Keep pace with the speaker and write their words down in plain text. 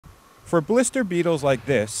For blister beetles like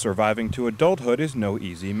this, surviving to adulthood is no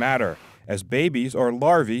easy matter. As babies or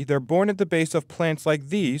larvae, they're born at the base of plants like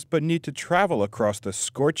these, but need to travel across the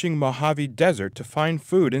scorching Mojave Desert to find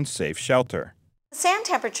food and safe shelter. Sand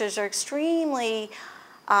temperatures are extremely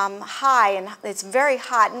high, and it's very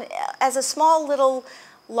hot. And as a small little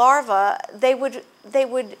larva, they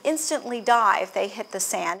would instantly die if they hit the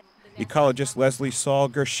sand. Ecologist Leslie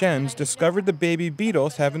Saul-Gershens discovered the baby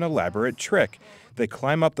beetles have an elaborate trick. They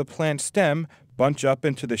climb up the plant stem, bunch up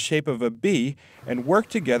into the shape of a bee, and work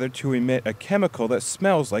together to emit a chemical that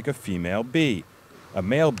smells like a female bee. A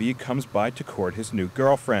male bee comes by to court his new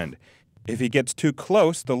girlfriend. If he gets too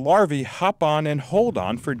close, the larvae hop on and hold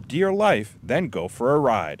on for dear life, then go for a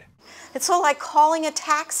ride. It's sort of like calling a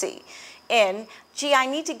taxi in. Gee, I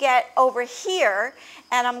need to get over here,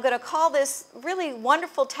 and I'm going to call this really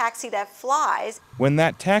wonderful taxi that flies. When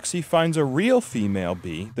that taxi finds a real female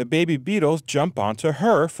bee, the baby beetles jump onto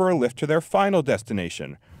her for a lift to their final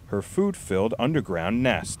destination, her food-filled underground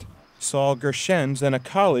nest. Saul-Gershens and a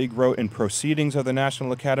colleague wrote in Proceedings of the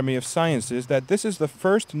National Academy of Sciences that this is the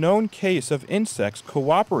first known case of insects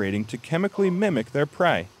cooperating to chemically mimic their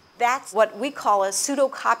prey. That's what we call a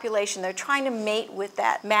pseudocopulation. They're trying to mate with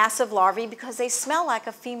that massive larvae because they smell like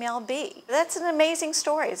a female bee. That's an amazing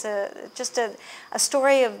story. It's just a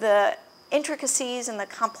story of the intricacies and the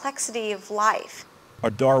complexity of life.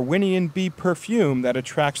 A Darwinian bee perfume that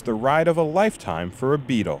attracts the ride of a lifetime for a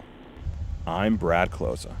beetle. I'm Brad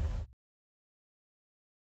Closa.